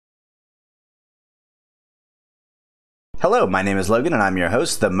Hello, my name is Logan and I'm your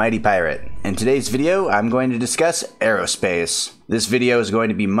host, the Mighty Pirate. In today's video, I'm going to discuss aerospace. This video is going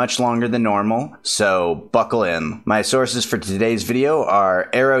to be much longer than normal, so buckle in. My sources for today's video are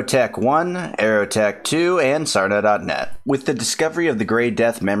Aerotech 1, Aerotech 2, and Sarna.net. With the discovery of the Gray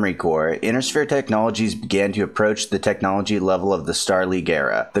Death memory core, Intersphere Technologies began to approach the technology level of the Star League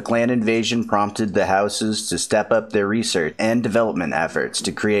era. The clan invasion prompted the houses to step up their research and development efforts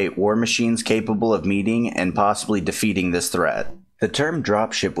to create war machines capable of meeting and possibly defeating this threat. The term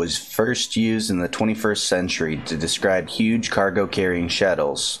dropship was first used in the 21st century to describe huge cargo-carrying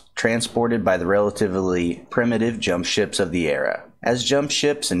shuttles, transported by the relatively primitive jump ships of the era. As jump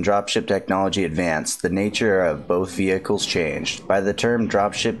ships and dropship technology advanced, the nature of both vehicles changed. By the term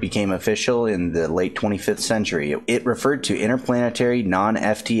dropship became official in the late 25th century, it referred to interplanetary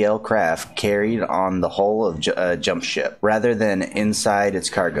non-FTL craft carried on the hull of a jump ship, rather than inside its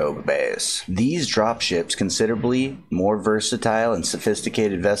cargo bays. These dropships, considerably more versatile and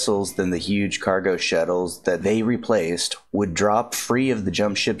sophisticated vessels than the huge cargo shuttles that they replaced, would drop free of the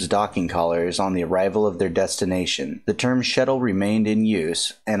jump ship's docking collars on the arrival of their destination. The term shuttle remained in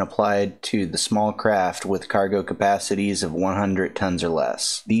use and applied to the small craft with cargo capacities of 100 tons or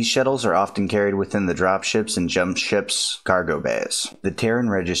less. These shuttles are often carried within the dropships and jump ships' cargo bays. The Terran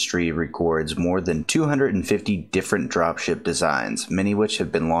Registry records more than 250 different dropship designs, many which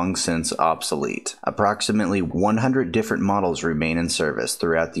have been long since obsolete. Approximately 100 different models remain in service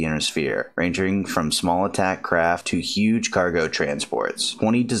throughout the Intersphere, ranging from small attack craft to huge cargo transports.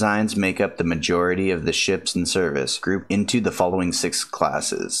 20 designs make up the majority of the ships in service, grouped into the following 6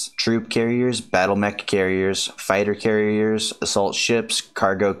 classes: troop carriers, battle mech carriers, fighter carriers, assault ships,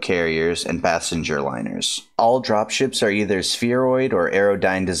 cargo carriers, and passenger liners. All dropships are either spheroid or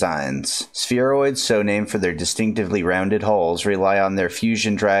aerodyne designs. Spheroids, so named for their distinctively rounded hulls, rely on their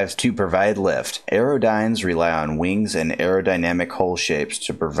fusion drives to provide lift. Aerodynes rely on wings and aerodynamic hull shapes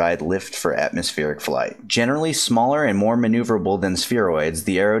to provide lift for atmospheric flight. Generally smaller and more maneuverable than spheroids,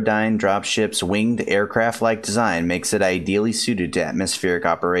 the aerodyne dropship's winged aircraft-like design makes it ideally suited to atmospheric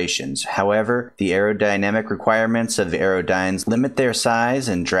operations. However, the aerodynamic requirements of aerodynes limit their size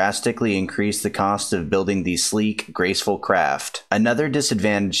and drastically increase the cost of building these sleek, graceful craft. Another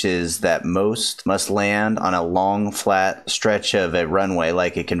disadvantage is that most must land on a long, flat stretch of a runway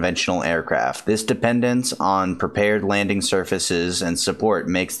like a conventional aircraft. This dependence on prepared landing surfaces and support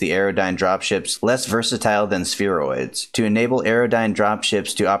makes the aerodyne dropships less versatile than spheroids. To enable aerodyne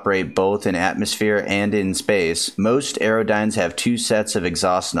dropships to operate both in atmosphere and in space, most aerodynes have 2 sets of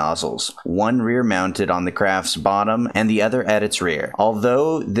exhaust nozzles, one rear-mounted on the craft's bottom and the other at its rear.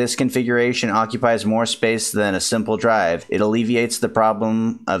 Although this configuration occupies more space than a simple drive, it alleviates the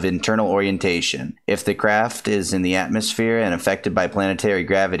problem of internal orientation. If the craft is in the atmosphere and affected by planetary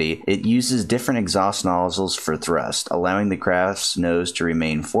gravity, it uses different exhaust nozzles for thrust, allowing the craft's nose to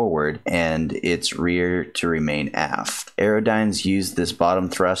remain forward and its rear to remain aft. Aerodynes use this bottom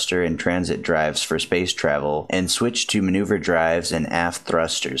thruster and transit drives for space travel and switch to maneuver drives and aft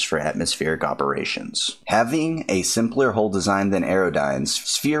thrusters for atmospheric operations. Having a simpler hull design than aerodynes,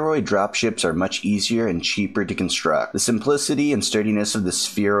 spheroid dropships are much easier and cheaper to construct. The simplicity and sturdiness of the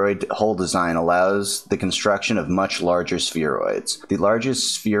spheroid hull design allows the construction of much larger spheroids. The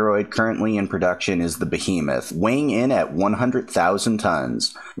largest spheroid currently in production is the Behemoth, weighing in at 100,000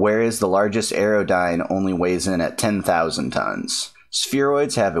 tons, whereas the largest aerodyne only weighs in at 10,000 tons.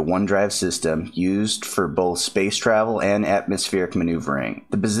 Spheroids have a one-drive system used for both space travel and atmospheric maneuvering.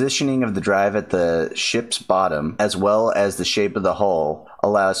 The positioning of the drive at the ship's bottom, as well as the shape of the hull,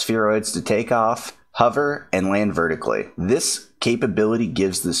 allows spheroids to take off, hover, and land vertically. This capability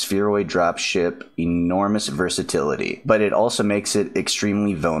gives the spheroid dropship enormous versatility, but it also makes it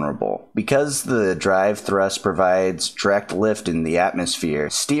extremely vulnerable. Because the drive thrust provides direct lift in the atmosphere,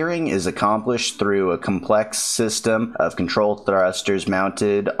 steering is accomplished through a complex system of control thrusters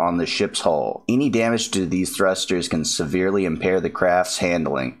mounted on the ship's hull. Any damage to these thrusters can severely impair the craft's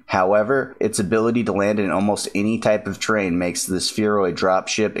handling. However, its ability to land in almost any type of terrain makes the spheroid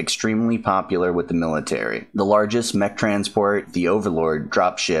dropship extremely popular with the military. The largest mech transport, the Overlord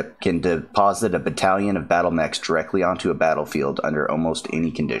dropship, can deposit a battalion of battle mechs directly onto a battlefield under almost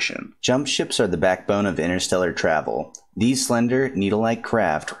any condition. Jump ships are the backbone of interstellar travel. These slender, needle-like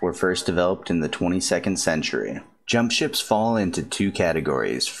craft were first developed in the 22nd century. Jump ships fall into 2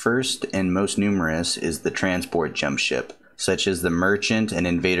 categories. First and most numerous is the transport jump ship, such as the merchant and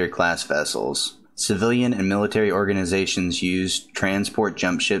invader class vessels. Civilian and military organizations use transport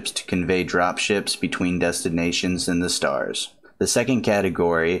jump ships to convey dropships between destinations in the stars. The second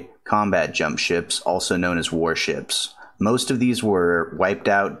category, combat jump ships, also known as warships. Most of these were wiped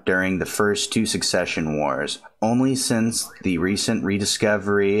out during the first two succession wars. Only since the recent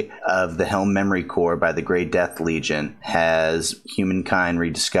rediscovery of the Helm Memory Core by the Grey Death Legion has humankind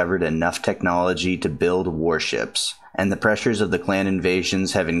rediscovered enough technology to build warships. And the pressures of the clan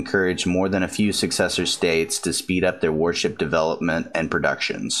invasions have encouraged more than a few successor states to speed up their warship development and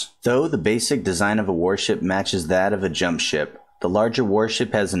productions. Though the basic design of a warship matches that of a jump ship, the larger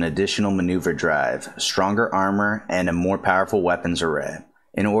warship has an additional maneuver drive, stronger armor, and a more powerful weapons array.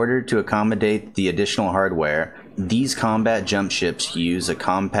 In order to accommodate the additional hardware, these combat jump ships use a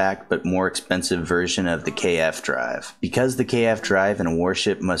compact but more expensive version of the KF drive. Because the KF drive in a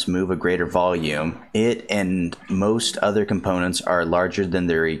warship must move a greater volume, it and most other components are larger than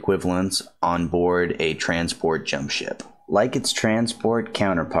their equivalents on board a transport jump ship. Like its transport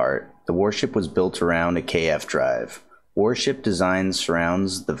counterpart, the warship was built around a KF drive. Warship design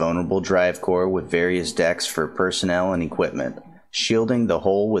surrounds the vulnerable drive core with various decks for personnel and equipment, shielding the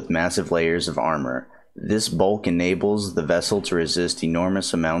hull with massive layers of armor. This bulk enables the vessel to resist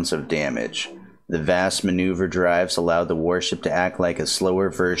enormous amounts of damage. The vast maneuver drives allow the warship to act like a slower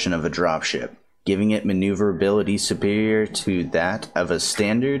version of a dropship, giving it maneuverability superior to that of a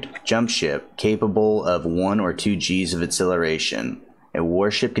standard jump ship capable of 1 or 2 Gs of acceleration. A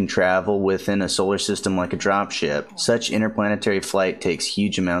warship can travel within a solar system like a dropship. Such interplanetary flight takes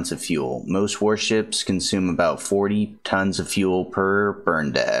huge amounts of fuel. Most warships consume about 40 tons of fuel per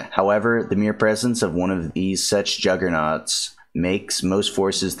burn day. However, the mere presence of one of these such juggernauts makes most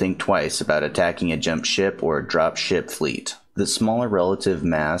forces think twice about attacking a jump ship or a dropship fleet. The smaller relative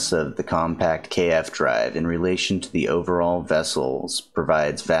mass of the compact KF drive in relation to the overall vessels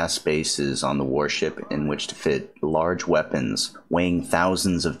provides vast spaces on the warship in which to fit large weapons weighing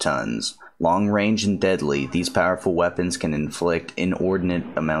thousands of tons. Long range and deadly, these powerful weapons can inflict inordinate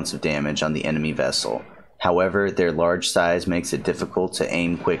amounts of damage on the enemy vessel. However, their large size makes it difficult to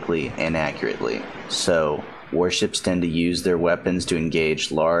aim quickly and accurately. So, warships tend to use their weapons to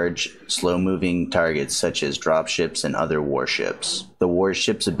engage large, slow-moving targets such as dropships and other warships. The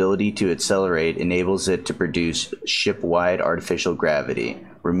warship's ability to accelerate enables it to produce ship-wide artificial gravity,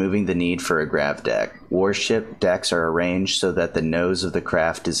 removing the need for a grav deck. Warship decks are arranged so that the nose of the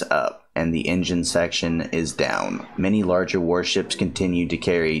craft is up and the engine section is down. Many larger warships continue to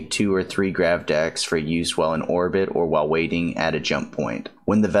carry 2 or 3 grav decks for use while in orbit or while waiting at a jump point,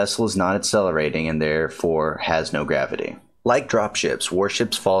 when the vessel is not accelerating and therefore has no gravity. Like dropships,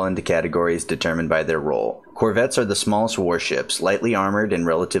 warships fall into categories determined by their role. Corvettes are the smallest warships, lightly armored and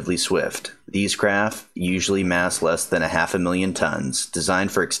relatively swift. These craft usually mass less than 500,000 tons.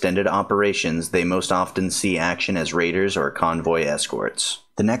 Designed for extended operations, they most often see action as raiders or convoy escorts.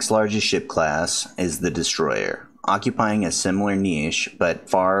 The next largest ship class is the destroyer, occupying a similar niche but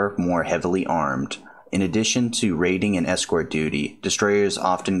far more heavily armed. In addition to raiding and escort duty, destroyers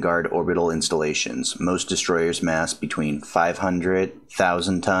often guard orbital installations. Most destroyers mass between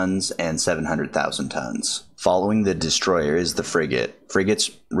 500,000 tons and 700,000 tons. Following the destroyer is the frigate.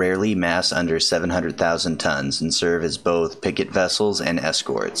 Frigates rarely mass under 700,000 tons and serve as both picket vessels and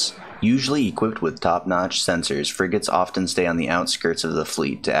escorts. Usually equipped with top-notch sensors, frigates often stay on the outskirts of the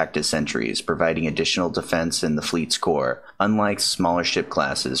fleet to act as sentries, providing additional defense in the fleet's core. Unlike smaller ship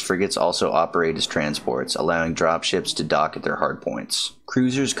classes, frigates also operate as transports, allowing dropships to dock at their hardpoints.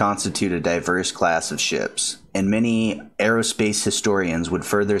 Cruisers constitute a diverse class of ships, and many aerospace historians would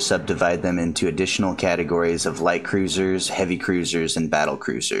further subdivide them into additional categories of light cruisers, heavy cruisers, and battle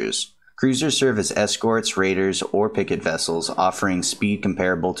cruisers. Cruisers serve as escorts, raiders, or picket vessels, offering speed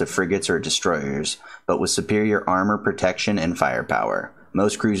comparable to frigates or destroyers, but with superior armor, protection, and firepower.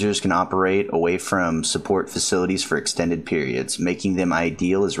 Most cruisers can operate away from support facilities for extended periods, making them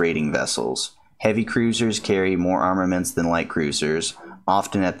ideal as raiding vessels. Heavy cruisers carry more armaments than light cruisers,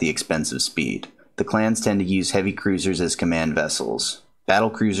 often at the expense of speed. The clans tend to use heavy cruisers as command vessels.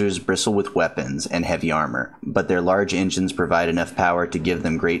 Battle cruisers bristle with weapons and heavy armor, but their large engines provide enough power to give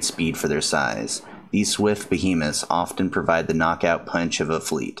them great speed for their size. These swift behemoths often provide the knockout punch of a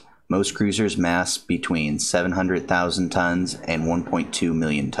fleet. Most cruisers mass between 700,000 tons and 1.2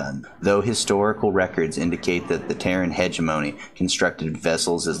 million tons, though historical records indicate that the Terran hegemony constructed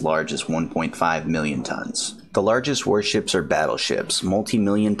vessels as large as 1.5 million tons. The largest warships are battleships,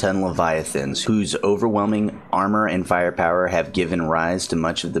 multi-million-ton leviathans whose overwhelming armor and firepower have given rise to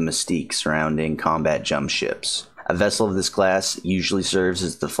much of the mystique surrounding combat jump ships. A vessel of this class usually serves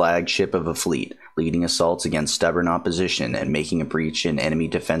as the flagship of a fleet, leading assaults against stubborn opposition and making a breach in enemy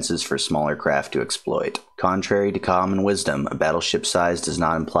defenses for smaller craft to exploit. Contrary to common wisdom, a battleship size does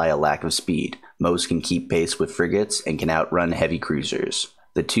not imply a lack of speed. Most can keep pace with frigates and can outrun heavy cruisers.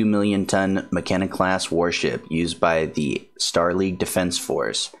 The 2 million ton McKenna-class warship used by the Star League Defense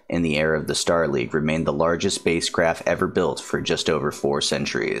Force in the era of the Star League remained the largest spacecraft ever built for just over 4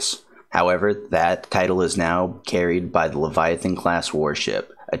 centuries. However, that title is now carried by the Leviathan-class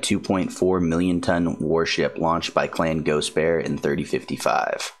warship, a 2.4 million ton warship launched by Clan Ghost Bear in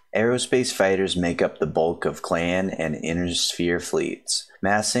 3055. Aerospace fighters make up the bulk of Clan and Inner Sphere fleets.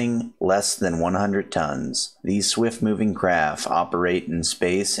 Massing less than 100 tons, these swift-moving craft operate in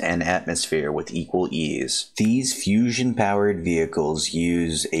space and atmosphere with equal ease. These fusion-powered vehicles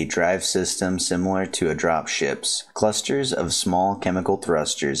use a drive system similar to a dropship's. Clusters of small chemical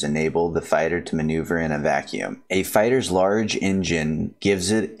thrusters enable the fighter to maneuver in a vacuum. A fighter's large engine gives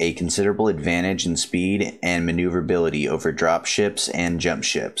it a considerable advantage in speed and maneuverability over dropships and jump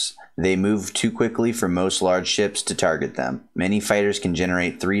ships. They move too quickly for most large ships to target them. Many fighters can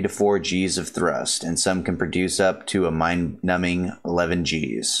generate 3 to 4 Gs of thrust, and some can produce up to a mind-numbing 11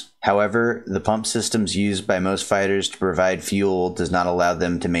 Gs. However, the pump systems used by most fighters to provide fuel does not allow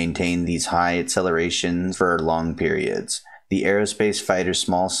them to maintain these high accelerations for long periods. The aerospace fighter's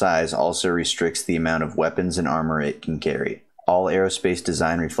small size also restricts the amount of weapons and armor it can carry. All aerospace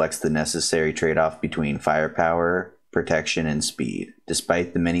design reflects the necessary trade-off between firepower, protection, and speed.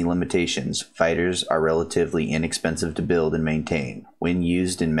 Despite the many limitations, fighters are relatively inexpensive to build and maintain. When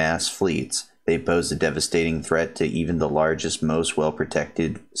used in mass fleets, they pose a devastating threat to even the largest, most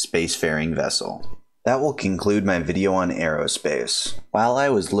well-protected spacefaring vessel. That will conclude my video on aerospace. While I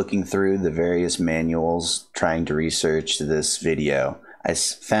was looking through the various manuals trying to research this video, I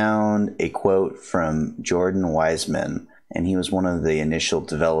found a quote from Jordan Wiseman, and he was one of the initial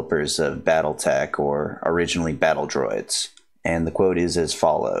developers of Battletech, or originally Battle Droids. And the quote is as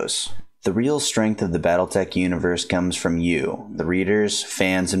follows: "The real strength of the Battletech universe comes from you, the readers,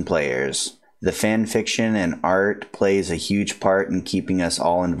 fans, and players. The fan fiction and art plays a huge part in keeping us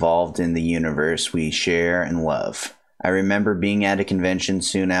all involved in the universe we share and love. I remember being at a convention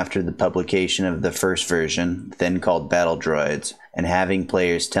soon after the publication of the first version, then called Battle Droids, and having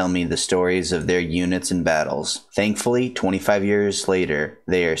players tell me the stories of their units and battles. Thankfully, 25 years later,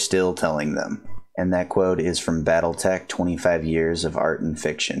 they are still telling them." And that quote is from Battletech, 25 Years of Art and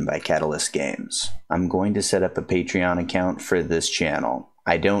Fiction by Catalyst Games. I'm going to set up a Patreon account for this channel.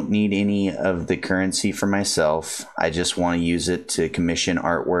 I don't need any of the currency for myself. I just want to use it to commission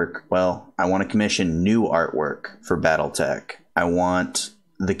artwork. Well, I want to commission new artwork for Battletech. I want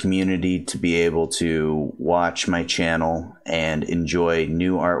the community to be able to watch my channel and enjoy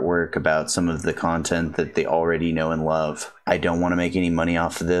new artwork about some of the content that they already know and love. I don't want to make any money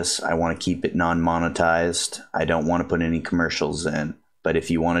off of this. I want to keep it non-monetized. I don't want to put any commercials in. But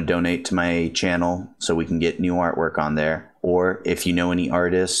if you want to donate to my channel so we can get new artwork on there, or if you know any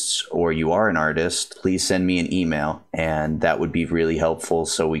artists or you are an artist, please send me an email, and that would be really helpful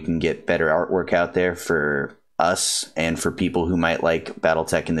so we can get better artwork out there for us and for people who might like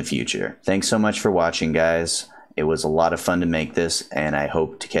Battletech in the future. Thanks so much for watching, guys. It was a lot of fun to make this, and I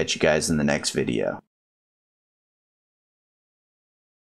hope to catch you guys in the next video.